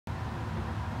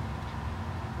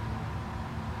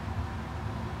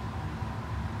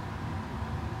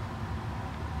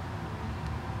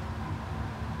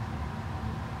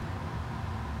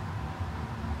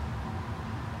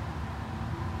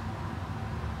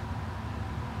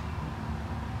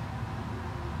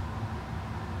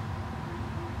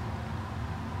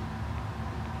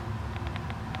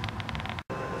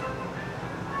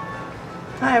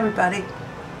Hi everybody.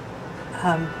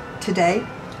 Today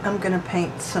I'm going to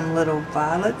paint some little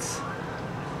violets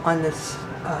on this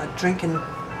drinking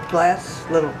glass,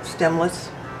 little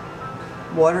stemless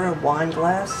water wine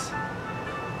glass.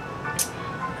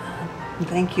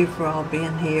 Thank you for all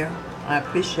being here. I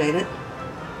appreciate it.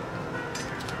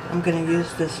 I'm going to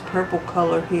use this purple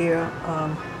color here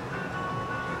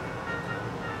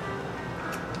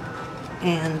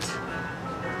and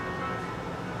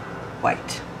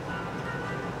white.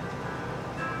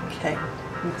 Okay,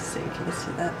 let's see, can you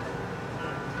see that?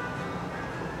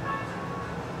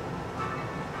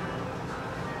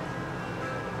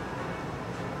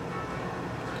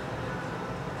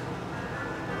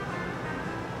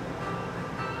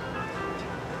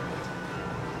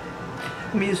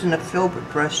 I'm using a Filbert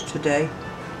brush today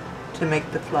to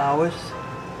make the flowers,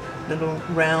 little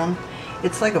round.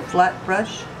 It's like a flat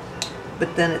brush,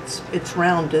 but then it's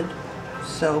rounded,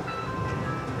 so.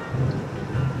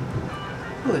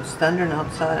 Ooh, it's thundering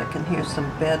outside. I can hear some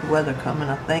bad weather coming,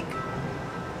 I think.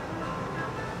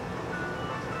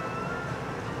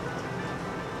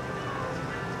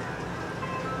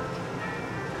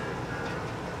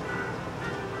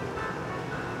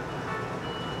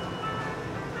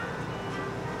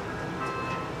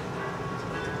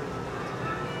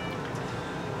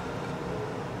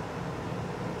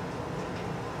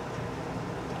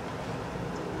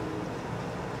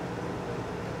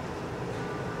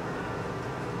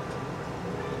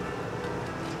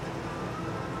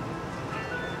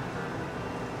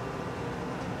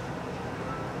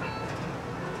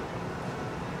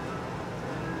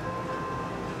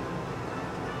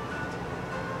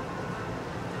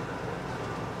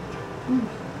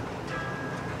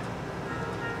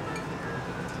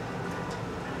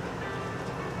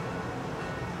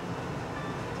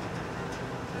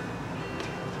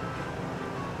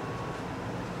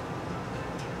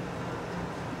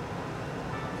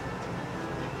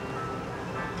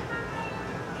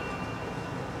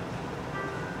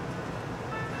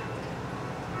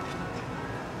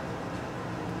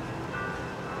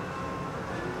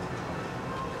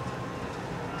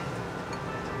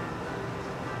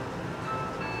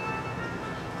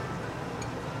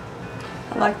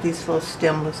 I like these little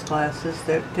stemless glasses.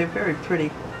 They're very pretty.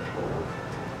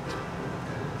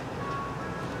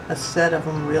 A set of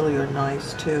them really are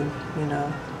nice too, you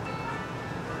know.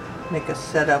 Make a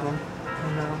set of them,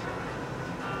 you know.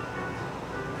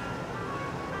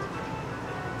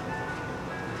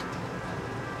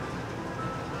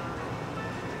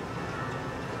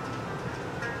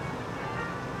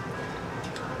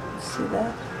 See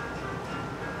that?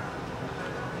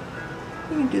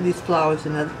 You can do these flowers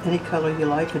in any color you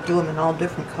like, or do them in all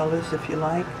different colors if you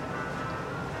like.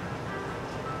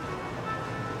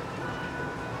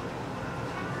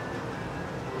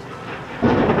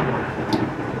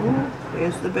 Ooh,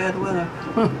 there's the bad weather.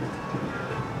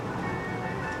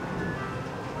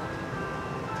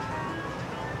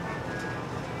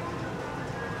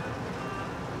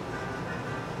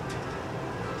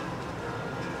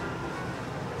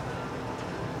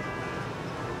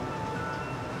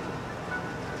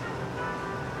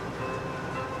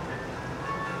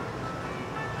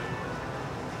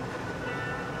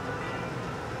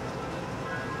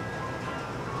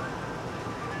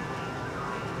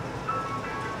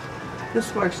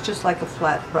 This works just like a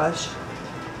flat brush.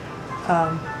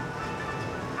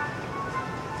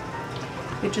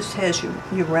 It just has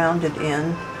you rounded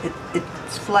in.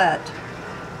 It's flat,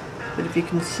 but if you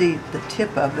can see the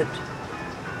tip of it,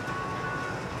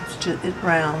 it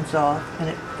rounds off, and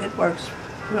it works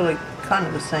really kind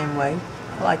of the same way.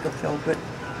 I like a Filbert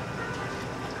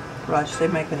brush. They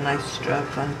make a nice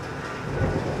stroke on,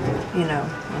 you know,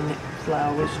 on the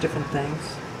flowers, different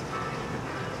things.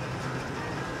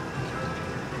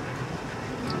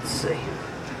 Let's see.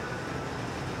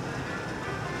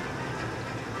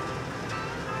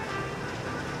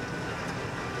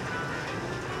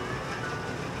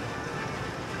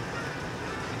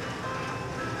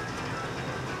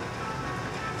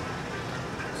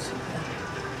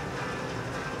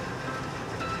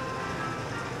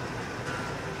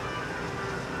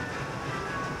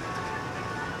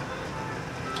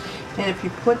 And if you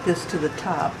put this to the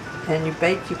top and you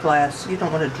bake your glass, you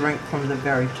don't want to drink from the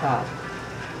very top.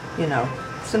 You know,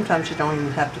 sometimes you don't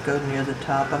even have to go near the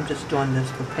top. I'm just doing this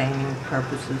for painting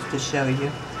purposes to show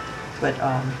you. But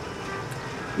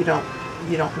you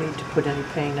don't need to put any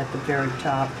paint at the very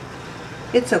top.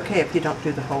 It's okay if you don't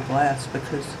do the whole glass,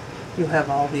 because you have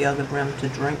all the other rim to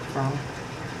drink from.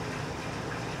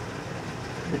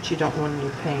 But you don't want any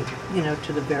paint, you know,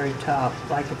 to the very top.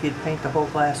 Like if you'd paint the whole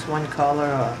glass one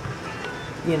color, or,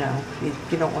 you know,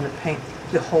 you don't want to paint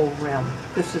the whole rim.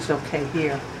 This is okay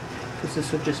here, because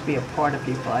this will just be a part of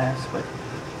your glass, but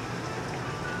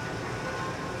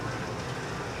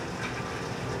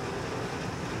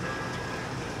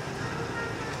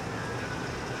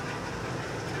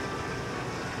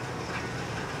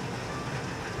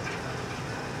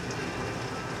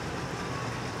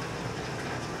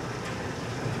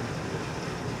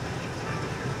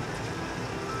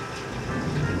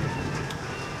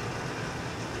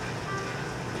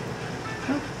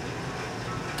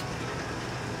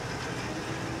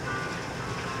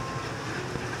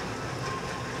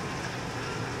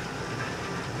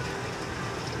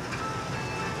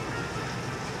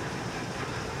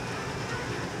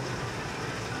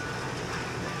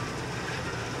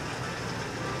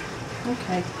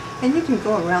okay, and you can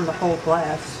go around the whole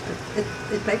glass.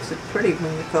 It makes it pretty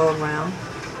when you go around.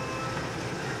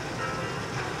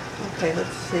 Okay,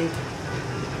 let's see.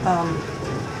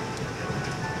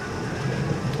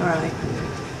 Alright,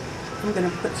 I'm going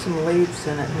to put some leaves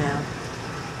in it now.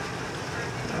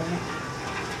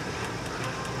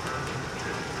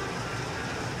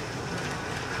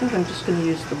 I think I'm just going to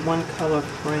use the one color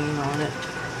green on it.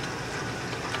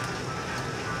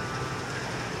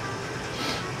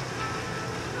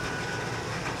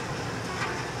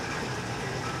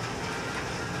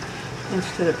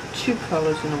 Instead of two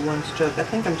colors in a one stroke, I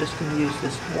think I'm just going to use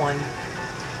this one.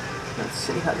 Let's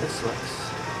see how this looks.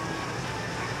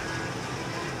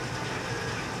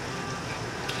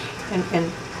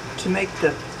 And to make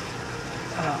the,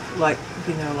 like,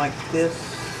 you know, like this,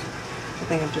 I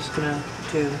think I'm just going to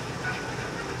do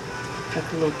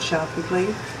like a little choppy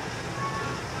leaf.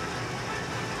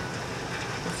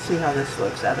 Let's see how this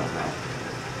looks. I don't know.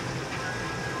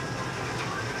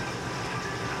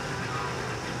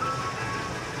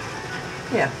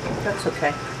 Yeah, that's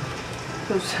okay.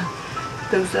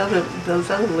 Those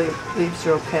other leaves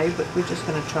are okay, but we're just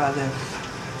going to try this.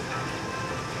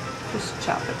 Just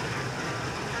chop it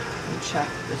and chop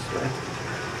it this way.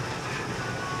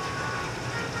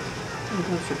 And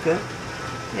those are good.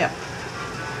 Yeah.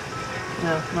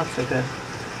 No, not so good.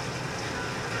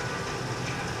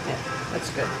 Yeah, that's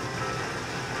good.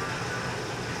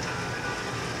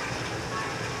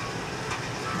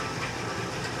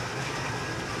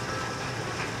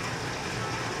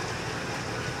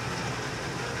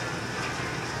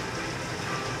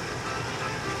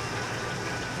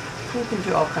 You can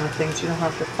do all kinds of things. You don't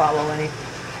have to follow any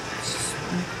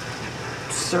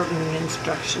certain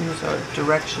instructions or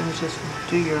directions. Just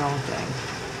do your own thing.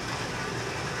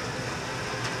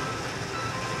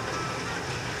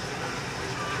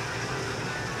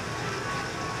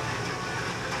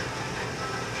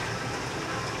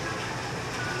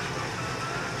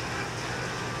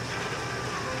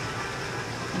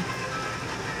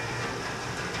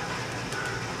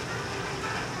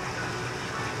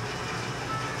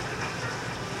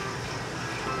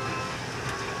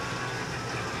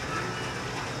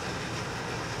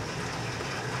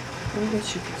 I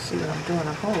guess you can see what I'm doing,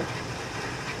 I hope.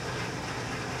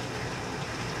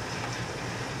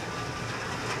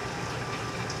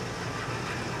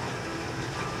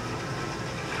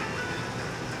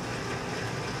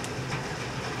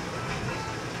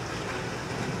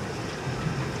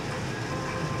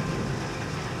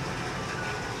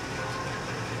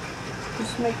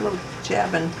 Just make a little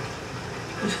jabbing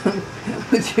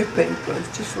with your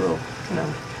paintbrush, just a little, you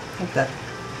know, like that.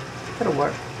 That'll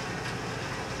work.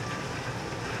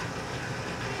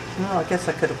 Well, I guess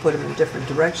I could have put them in different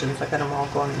directions. I got them all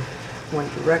going in one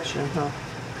direction, huh?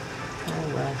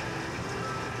 Oh well.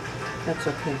 That's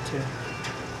okay too.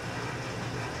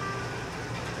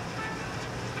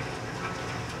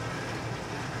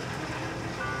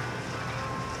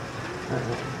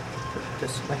 Alright, put it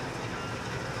this way.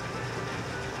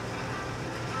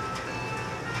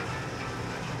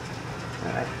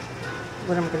 Alright.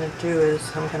 What I'm going to do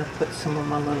is I'm going to put some of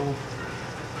my little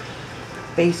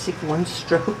basic one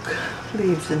stroke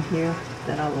leaves in here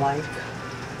that I like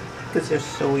because they're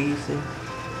so easy.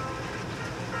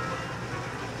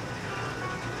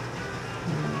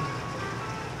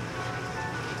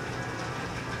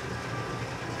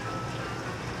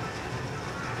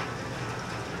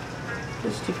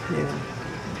 Just a few.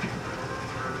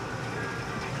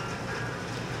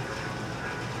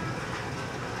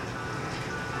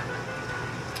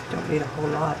 Don't need a whole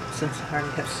lot since I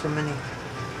already have so many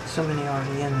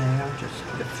already in there. I'll just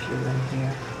put a few in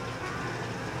here.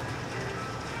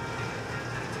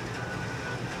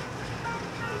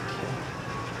 Okay.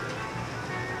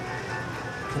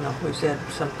 Can always add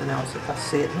something else if I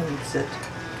see it needs it.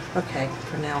 Okay,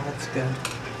 for now that's good.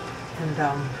 And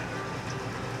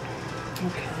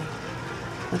okay.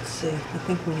 let's see, I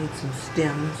think we need some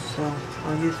stems, so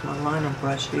I'll use my liner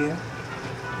brush here.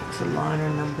 It's a liner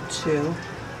number 2.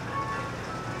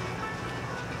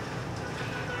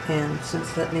 And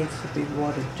since that needs to be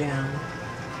watered down,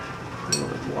 a little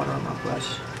bit of water on my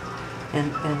brush,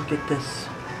 and get this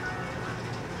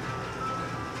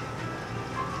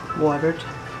watered.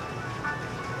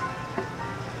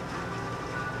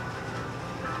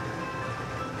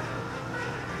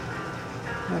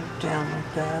 Rub it down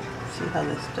like that. See how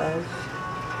this does.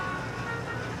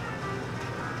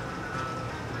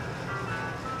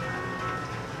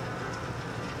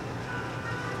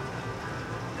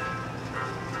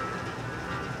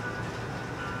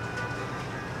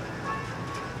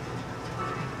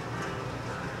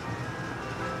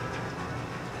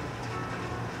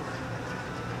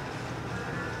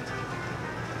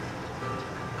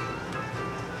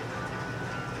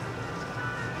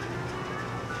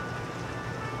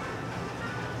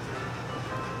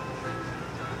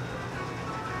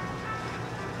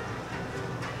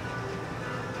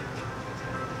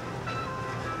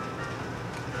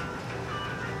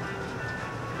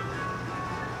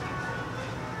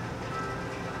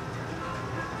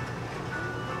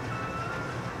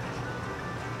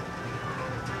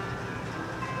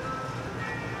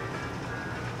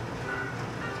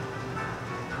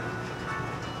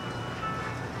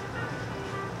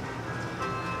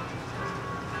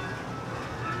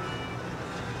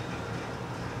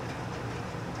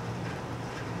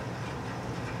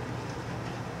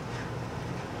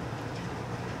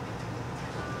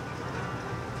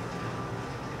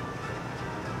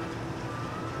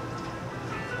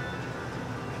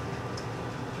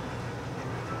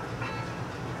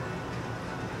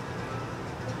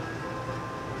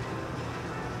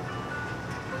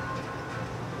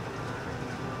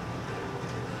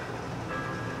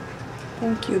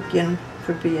 Thank you again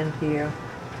for being here.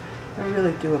 I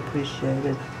really do appreciate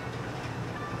it.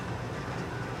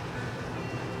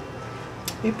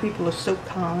 You people are so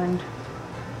kind.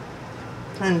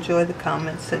 I enjoy the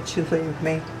comments that you leave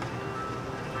me.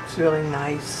 It's really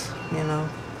nice, you know.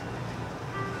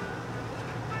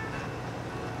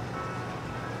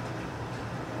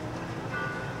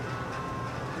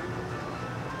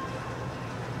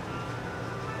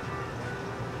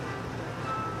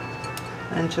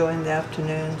 I enjoy in the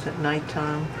afternoons, at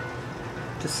nighttime,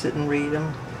 to sit and read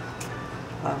them.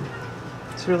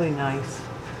 It's really nice.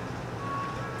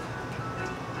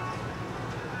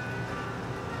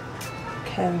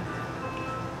 Okay,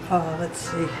 let's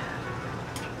see.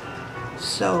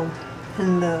 So,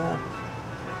 I'm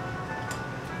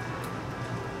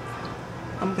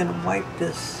gonna wipe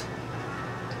this.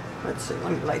 Let's see,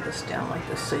 let me lay this down like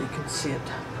this so you can see it.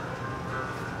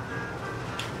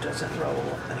 Doesn't roll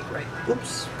at any rate.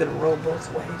 Oops, gonna roll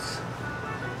both ways.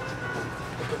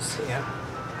 Put this here.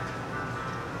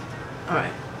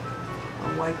 Alright,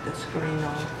 I'll wipe this green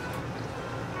off.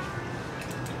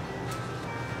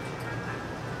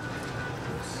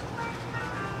 This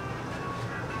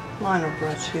liner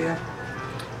brush here,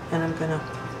 and I'm gonna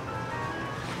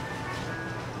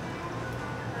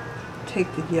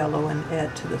take the yellow and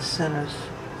add to the centers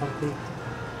of the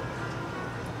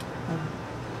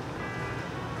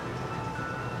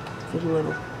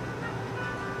little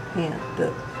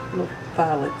the little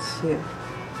violets here.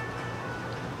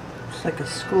 It's like a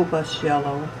school bus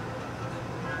yellow.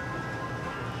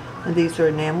 And these are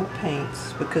enamel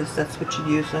paints because that's what you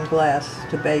use on glass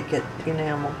to bake it,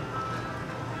 enamel.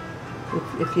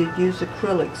 If you use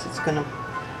acrylics,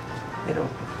 it'll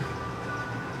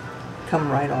come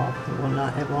right off.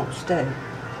 It won't stay.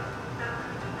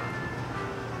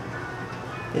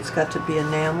 It's got to be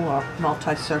enamel or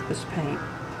multi-surface paint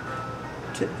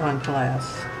on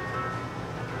glass.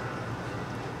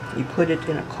 You put it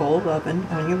in a cold oven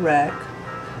on your rack,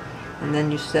 and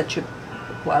then you set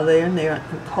while they're in there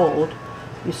and cold,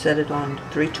 you set it on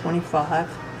 325,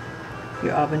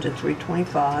 your oven to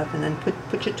 325, and then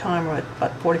put your timer at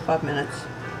about 45 minutes,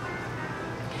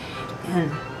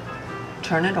 and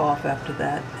turn it off after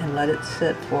that, and let it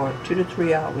sit for 2 to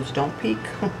 3 hours. Don't peek,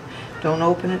 don't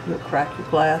open it, you'll crack your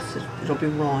glass, it'll be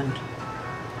ruined.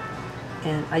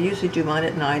 And I usually do mine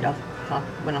at night.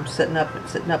 When I'm sitting up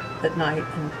at night,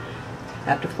 and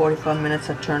after 45 minutes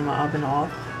I turn my oven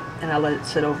off and I let it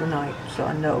sit overnight so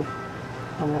I know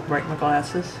I won't break my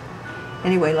glasses.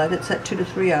 Anyway, let it sit 2 to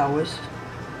 3 hours,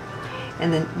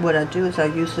 and then what I do is I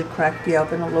usually crack the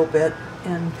oven a little bit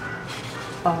and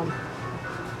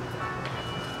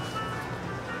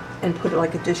put it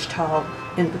like a dish towel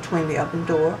in between the oven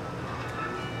door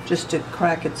just to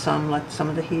crack it some, let some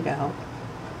of the heat out.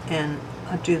 And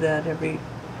I do that every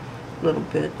little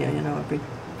bit, yeah, you know, every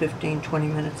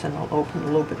 15-20 minutes, and I'll open a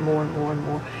little bit more and more and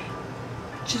more,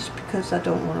 just because I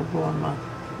don't want to ruin my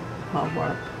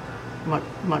work,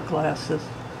 my glasses,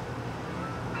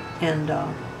 and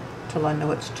till I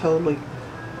know it's totally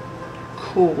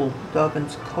cool. The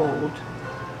oven's cold,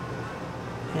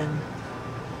 and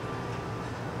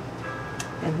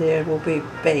there it will be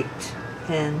baked.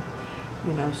 And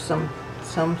you know, some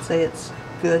say it's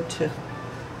good to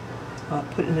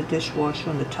put in the dishwasher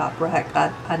on the top rack.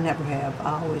 I never have.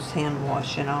 I always hand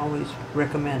wash, and I always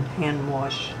recommend hand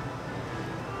wash,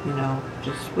 you know,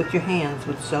 just with your hands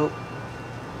with soap,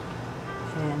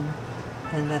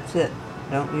 and that's it.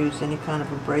 Don't use any kind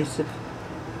of abrasive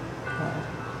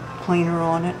cleaner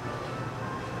on it.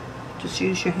 Just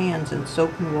use your hands and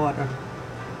soap and water,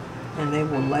 and they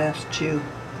will last you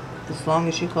as long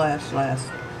as your glass lasts.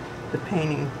 The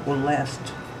painting will last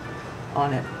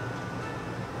on it.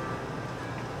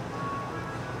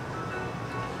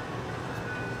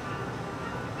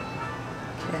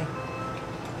 Okay,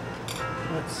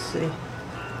 let's see.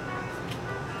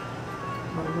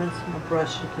 I'll rinse my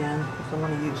brush again because I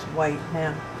want to use white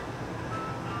now.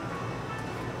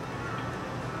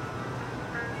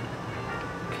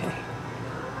 Okay.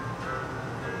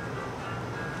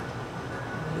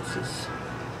 This is,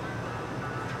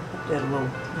 add a little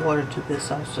water to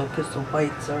this also because the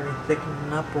white's already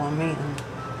thickening up on me, and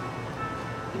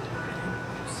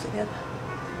see it.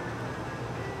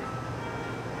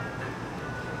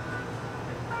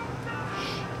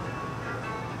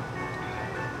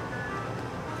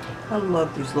 I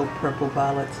love these little purple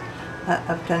violets.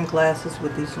 I've done glasses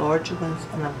with these larger ones,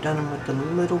 and I've done them with the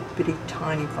little bitty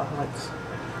tiny violets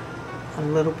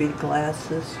on little bitty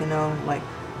glasses, you know, like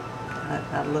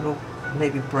little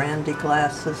maybe brandy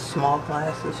glasses, small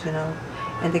glasses, you know,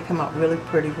 and they come out really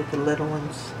pretty with the little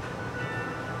ones.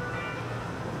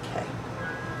 Okay.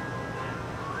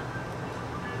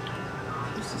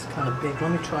 This is kind of big.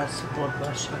 Let me try some more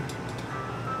brushing.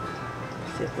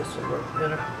 See if this will work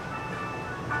better.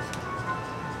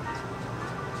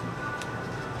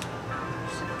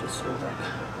 See if this will work.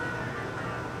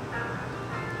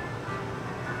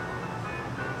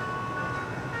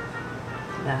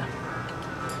 Nah.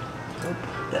 Nope,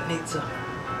 that needs a...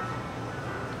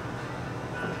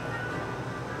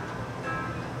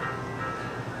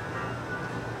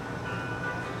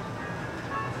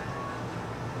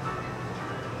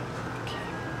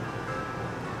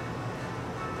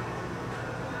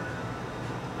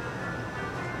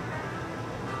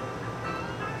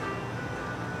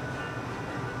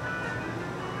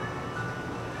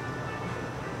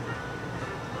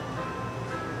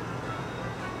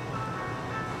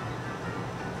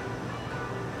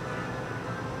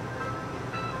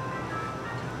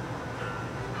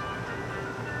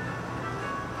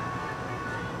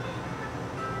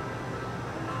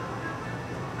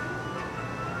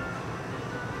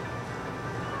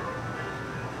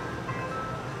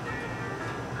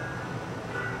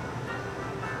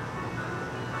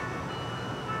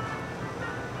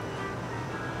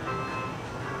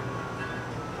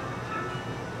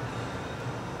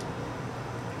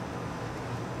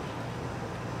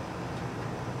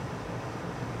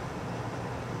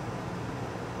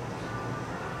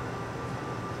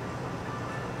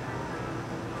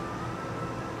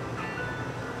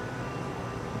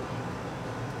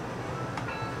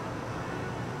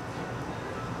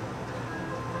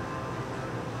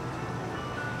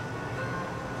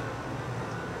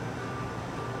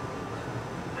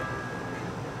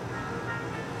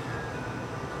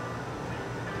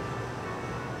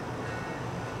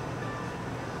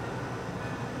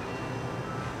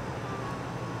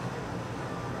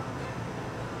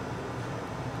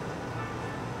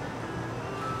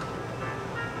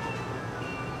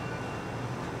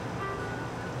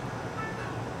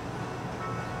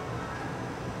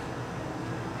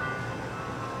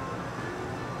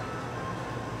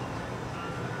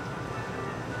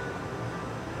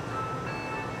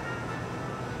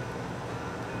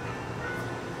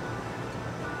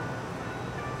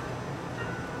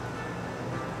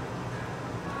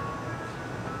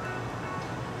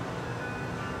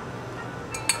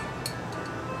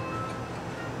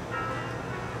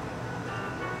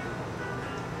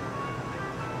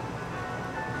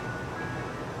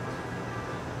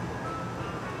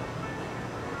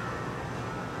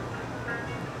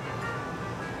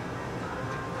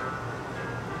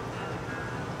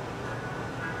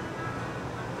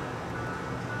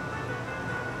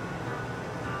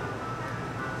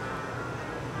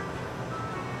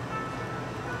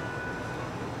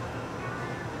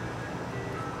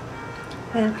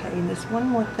 Okay, and there's one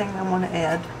more thing I want to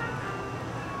add.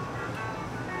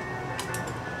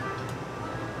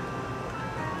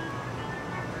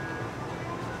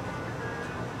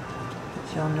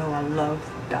 y'all know I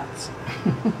love dots.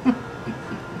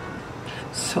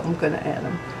 So I'm going to add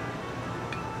them.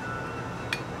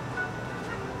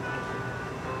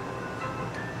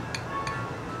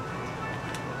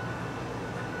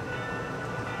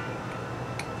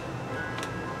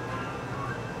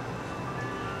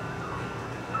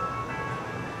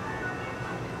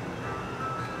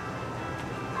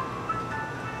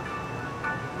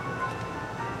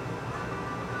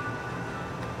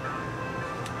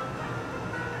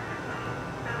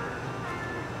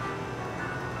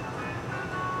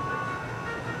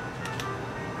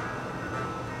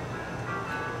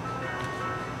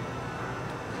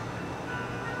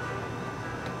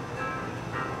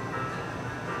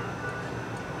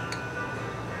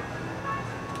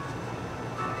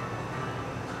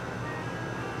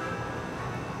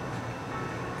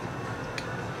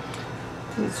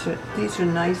 These are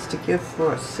nice to give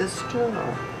for a sister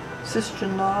or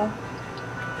sister-in-law,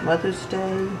 Mother's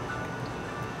Day,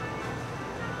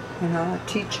 you know, a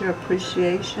teacher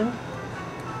appreciation.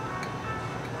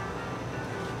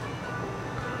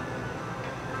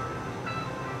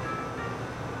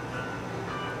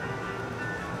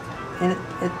 And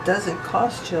it doesn't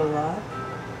cost you a lot.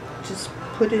 Just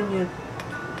put in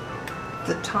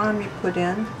the time you put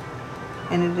in,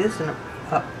 and it isn't a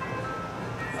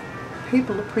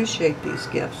people appreciate these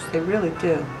gifts. They really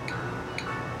do.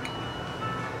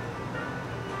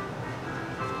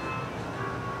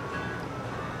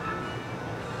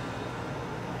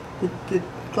 The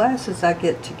glasses I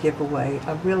get to give away,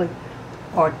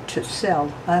 or to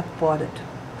sell. I've bought at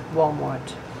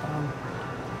Walmart.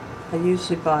 I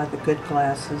usually buy the good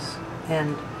glasses,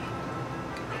 and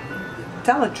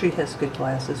Dollar Tree has good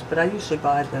glasses, but I usually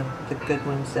buy the good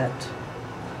ones at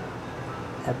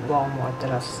Walmart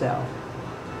that I sell,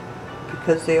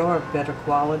 because they are of better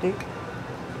quality.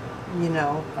 You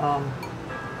know,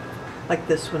 like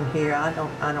this one here. I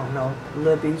don't know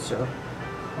Libby's or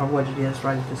what it is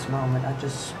right at this moment. I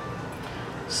just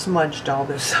smudged all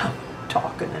this up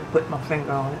talking and put my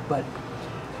finger on it, but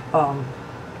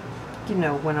you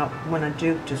know, when I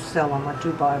do to sell them, I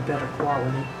do buy a better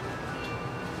quality.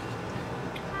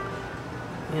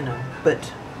 You know,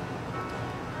 but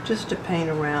just to paint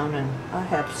around, and I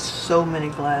have so many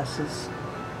glasses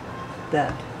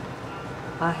that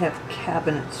I have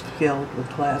cabinets filled with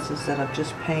glasses that I've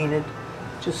just painted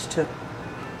just to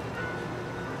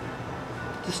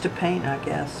paint, I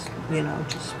guess, you know,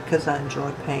 just because I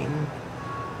enjoy painting.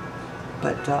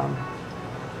 But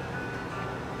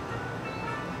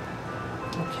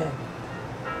okay.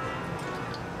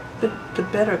 But the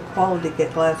better quality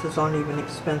glasses aren't even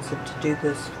expensive to do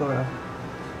this for a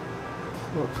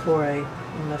I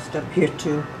messed up here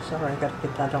too. Sorry, I gotta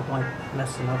get that. I don't like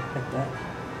messing up like that.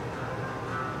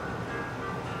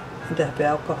 And to have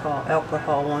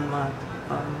alcohol on my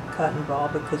cotton ball,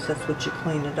 because that's what you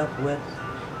clean it up with.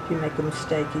 If you make a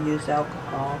mistake, you use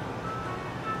alcohol.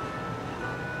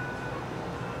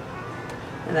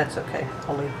 And that's okay.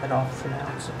 I'll leave that off for now.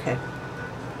 It's okay.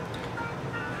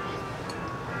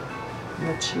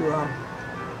 Let you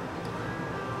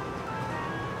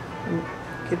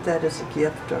give that as a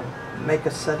gift, or make a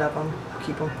set of them,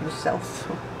 keep them for yourself.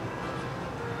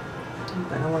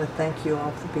 But I want to thank you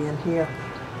all for being here,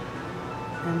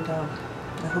 and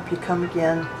I hope you come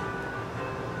again.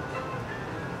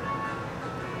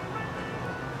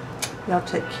 Y'all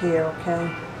take care,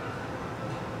 okay?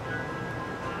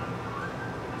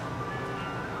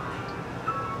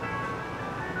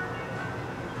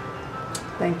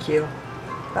 Thank you.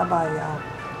 Bye-bye, y'all.